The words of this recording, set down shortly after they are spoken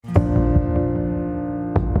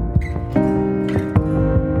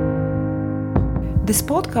This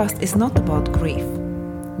podcast is not about grief.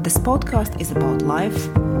 This podcast is about life,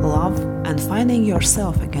 love, and finding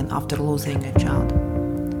yourself again after losing a child.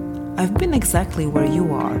 I've been exactly where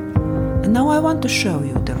you are, and now I want to show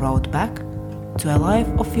you the road back to a life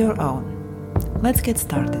of your own. Let's get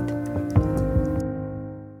started.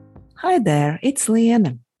 Hi there, it's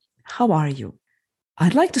Liana. How are you?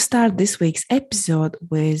 I'd like to start this week's episode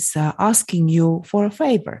with asking you for a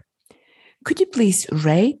favor. Could you please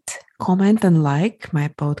rate, comment, and like my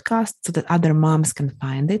podcast so that other moms can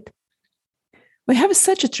find it? We have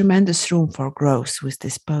such a tremendous room for growth with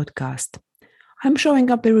this podcast. I'm showing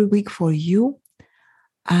up every week for you,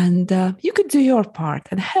 and you could do your part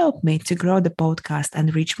and help me to grow the podcast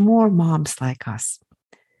and reach more moms like us.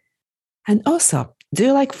 And also, do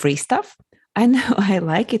you like free stuff? I know I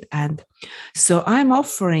like it, and so I'm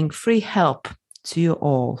offering free help to you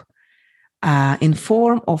all in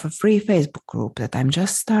form of a free Facebook group that I'm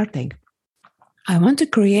just starting. I want to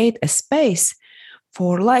create a space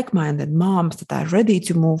for like-minded moms that are ready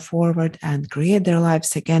to move forward and create their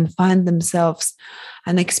lives again, find themselves,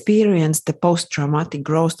 and experience the post-traumatic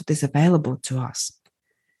growth that is available to us.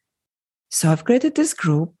 So I've created this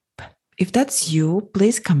group. If that's you,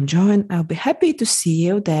 please come join. I'll be happy to see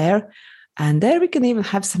you there. And there we can even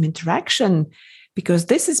have some interaction, because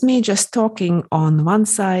this is me just talking on one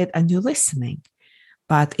side and you listening.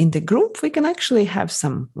 But in the group, we can actually have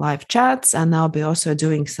some live chats, and I'll be also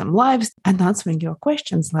doing some lives and answering your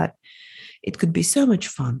questions live. It could be so much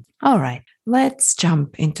fun. All right, let's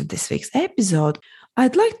jump into this week's episode.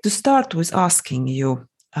 I'd like to start with asking you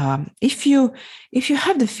if you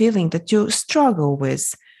have the feeling that you struggle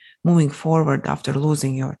with moving forward after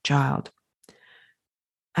losing your child.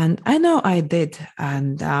 And I know I did.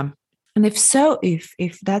 And if so,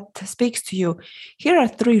 if that speaks to you, here are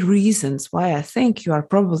 3 reasons why I think you are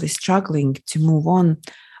probably struggling to move on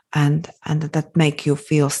and that make you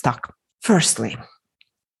feel stuck. Firstly,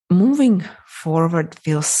 moving forward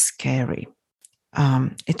feels scary.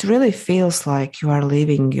 It really feels like you are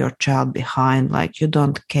leaving your child behind, like you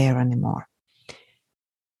don't care anymore.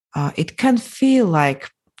 It can feel like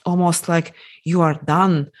almost like you are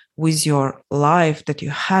done with your life that you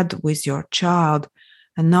had with your child,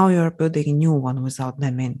 and now you're building a new one without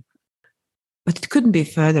them in. But it couldn't be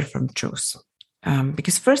further from truth.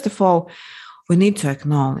 Because first of all, we need to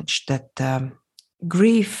acknowledge that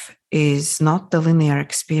grief is not the linear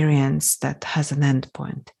experience that has an end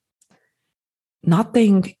point.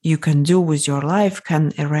 Nothing you can do with your life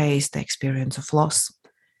can erase the experience of loss.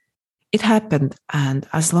 It happened, and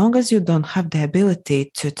as long as you don't have the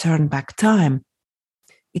ability to turn back time,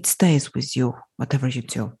 it stays with you, whatever you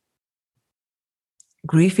do.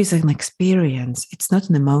 Grief is an experience. It's not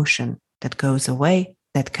an emotion that goes away,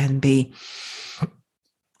 that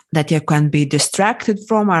you can be distracted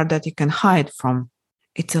from or that you can hide from.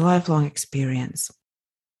 It's a lifelong experience.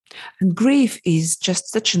 And grief is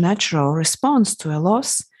just such a natural response to a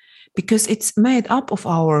loss because it's made up of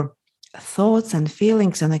our thoughts and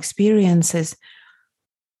feelings and experiences,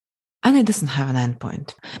 and it doesn't have an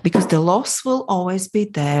endpoint because the loss will always be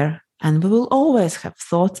there. And we will always have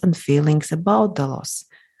thoughts and feelings about the loss,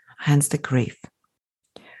 hence the grief.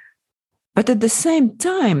 But at the same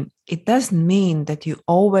time, it doesn't mean that you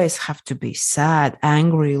always have to be sad,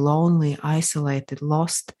 angry, lonely, isolated,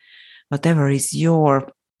 lost, whatever is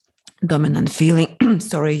your dominant feeling,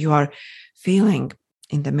 you are feeling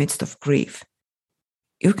in the midst of grief.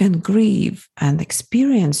 You can grieve and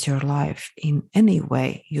experience your life in any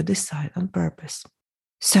way you decide on purpose.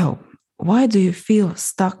 So, why do you feel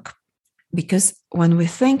stuck? Because when we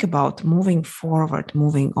think about moving forward,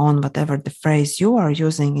 moving on, whatever the phrase you are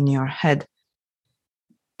using in your head,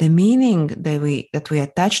 the meaning that we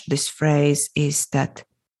attach to this phrase is that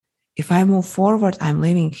if I move forward, I'm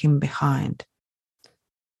leaving him behind.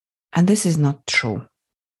 And this is not true.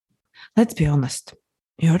 Let's be honest.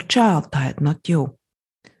 Your child died, not you.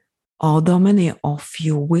 Although many of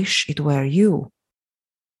you wish it were you.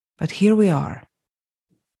 But here we are.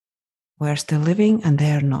 We're still living and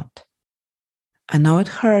they are not. I know it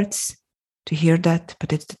hurts to hear that,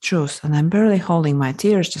 but it's the truth. And I'm barely holding my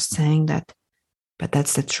tears just saying that, but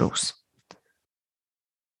that's the truth.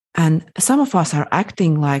 And some of us are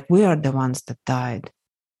acting like we are the ones that died,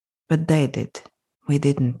 but they did. We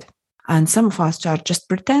didn't. And some of us are just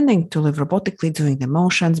pretending to live robotically, doing the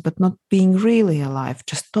motions, but not being really alive,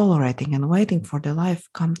 just tolerating and waiting for the life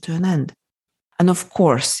come to an end. And of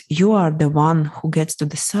course, you are the one who gets to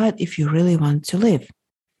decide if you really want to live.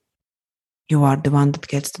 You are the one that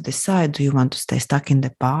gets to decide, do you want to stay stuck in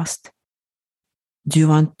the past? Do you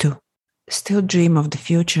want to still dream of the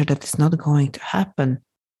future that is not going to happen?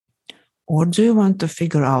 Or do you want to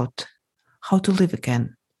figure out how to live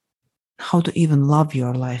again, how to even love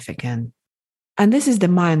your life again. And this is the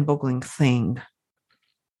mind-boggling thing.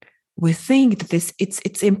 We think that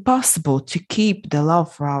it's impossible to keep the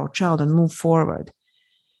love for our child and move forward.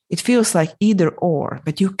 It feels like either or,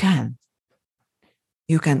 but you can.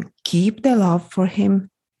 You can keep the love for him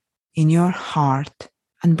in your heart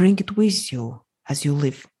and bring it with you as you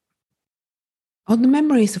live. All the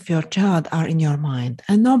memories of your child are in your mind,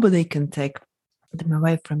 and nobody can take them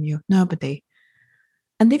away from you. Nobody.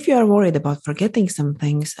 And if you are worried about forgetting some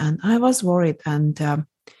things, and I was worried, and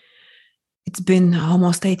it's been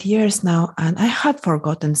almost 8 years now, and I had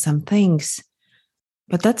forgotten some things.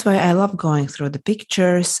 But that's why I love going through the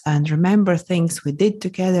pictures and remember things we did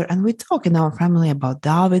together. And we talk in our family about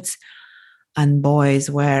Davids and boys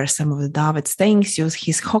where some of the David's things use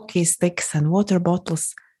his hockey sticks and water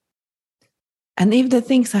bottles. And if the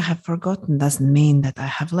things I have forgotten doesn't mean that I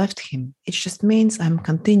have left him, it just means I'm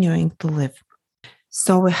continuing to live.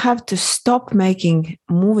 So we have to stop making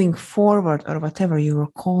moving forward, or whatever you are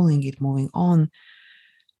calling it, moving on,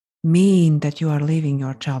 mean that you are leaving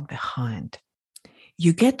your child behind.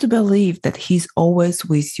 You get to believe that he's always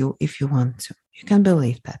with you if you want to. You can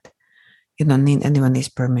believe that. You don't need anyone's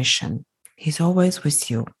permission. He's always with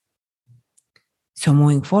you. So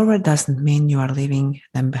moving forward doesn't mean you are leaving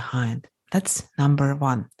them behind. That's number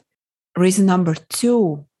one. Reason number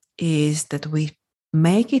two is that we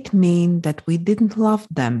make it mean that we didn't love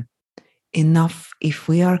them enough if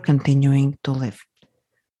we are continuing to live.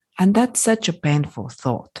 And that's such a painful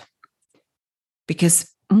thought. Because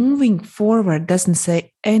moving forward doesn't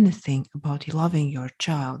say anything about you loving your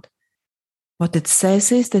child. What it says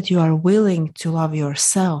is that you are willing to love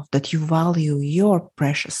yourself, that you value your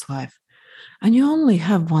precious life. And you only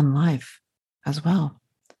have one life as well.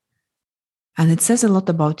 And it says a lot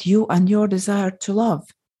about you and your desire to love.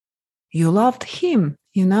 You loved him,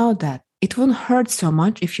 you know that. It wouldn't hurt so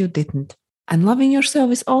much if you didn't. And loving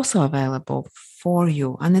yourself is also available for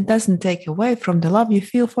you. And it doesn't take away from the love you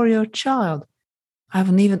feel for your child. I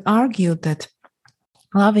haven't even argued that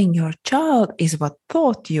loving your child is what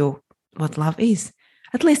taught you what love is.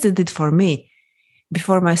 At least it did for me.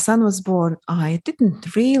 Before my son was born, I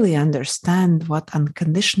didn't really understand what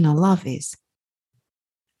unconditional love is.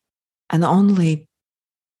 And only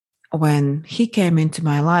when he came into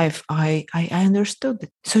my life, I understood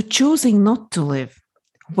it. So choosing not to live,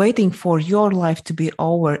 waiting for your life to be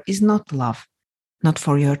over is not love. Not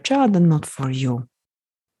for your child and not for you.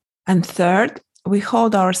 And third, we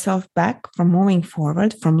hold ourselves back from moving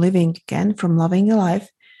forward, from living again, from loving a life,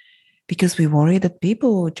 because we worry that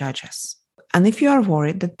people will judge us. And if you are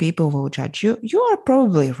worried that people will judge you, you are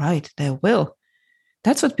probably right. They will.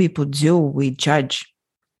 That's what people do. We judge.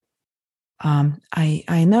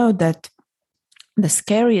 I know that the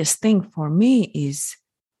scariest thing for me is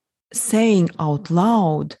saying out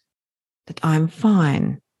loud that I'm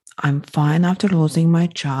fine. I'm fine after losing my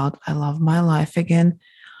child. I love my life again.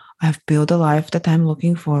 I've built a life that I'm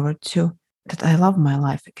looking forward to, that I love my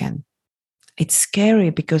life again. It's scary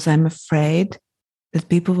because I'm afraid that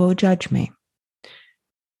people will judge me.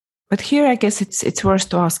 But here, I guess it's worth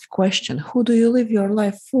to ask a question. Who do you live your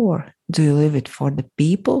life for? Do you live it for the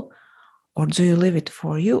people? Or do you live it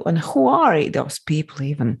for you? And who are those people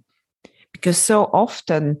even? Because so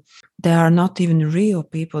often they are not even real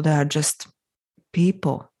people. They are just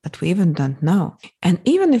people that we even don't know. And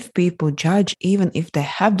even if people judge, even if they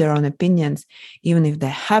have their own opinions, even if they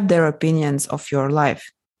have their opinions of your life,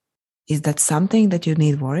 is that something that you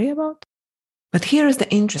need worry about? But here is the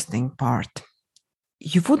interesting part.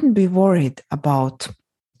 You wouldn't be worried about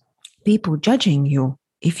people judging you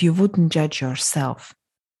if you wouldn't judge yourself.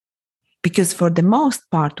 Because for the most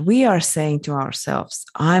part, we are saying to ourselves,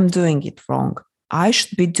 I'm doing it wrong. I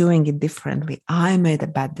should be doing it differently. I made a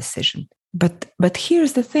bad decision. But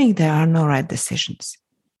here's the thing, there are no right decisions.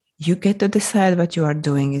 You get to decide what you are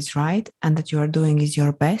doing is right and that you are doing is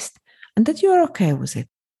your best and that you are okay with it.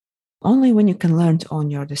 Only when you can learn to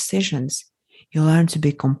own your decisions, you learn to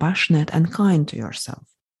be compassionate and kind to yourself.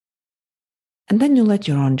 And then you let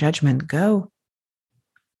your own judgment go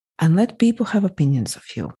and let people have opinions of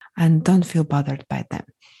you and don't feel bothered by them.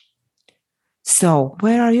 So,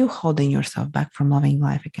 where are you holding yourself back from loving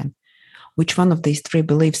life again? Which one of these three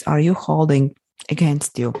beliefs are you holding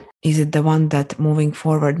against you? Is it the one that moving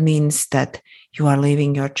forward means that you are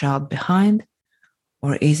leaving your child behind?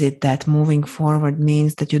 Or is it that moving forward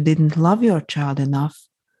means that you didn't love your child enough?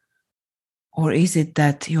 Or is it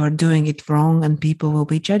that you are doing it wrong and people will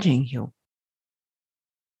be judging you?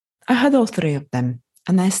 I had all three of them,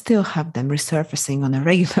 and I still have them resurfacing on a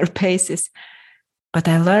regular basis, but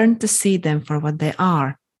I learned to see them for what they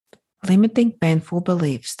are, limiting painful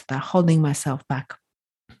beliefs that are holding myself back.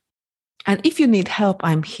 And if you need help,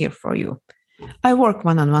 I'm here for you. I work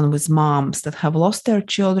one-on-one with moms that have lost their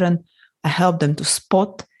children. I help them to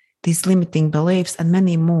spot these limiting beliefs and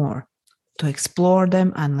many more, to explore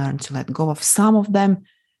them and learn to let go of some of them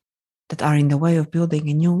that are in the way of building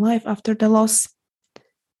a new life after the loss.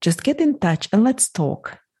 Just get in touch and let's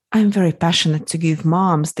talk. I'm very passionate to give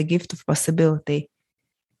moms the gift of possibility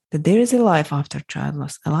that there is a life after child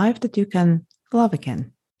loss, a life that you can love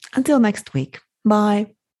again. Until next week.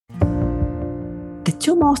 Bye. The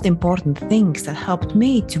two most important things that helped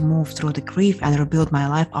me to move through the grief and rebuild my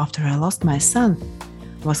life after I lost my son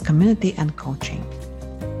was community and coaching.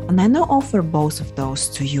 And I now offer both of those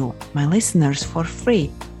to you, my listeners, for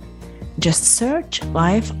free. Just search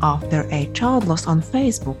Life After a Child Loss on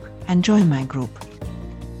Facebook and join my group.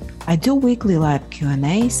 I do weekly live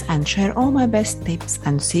Q&As and share all my best tips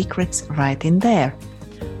and secrets right in there.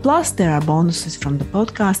 Plus, there are bonuses from the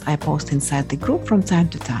podcast I post inside the group from time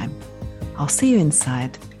to time. I'll see you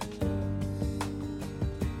inside.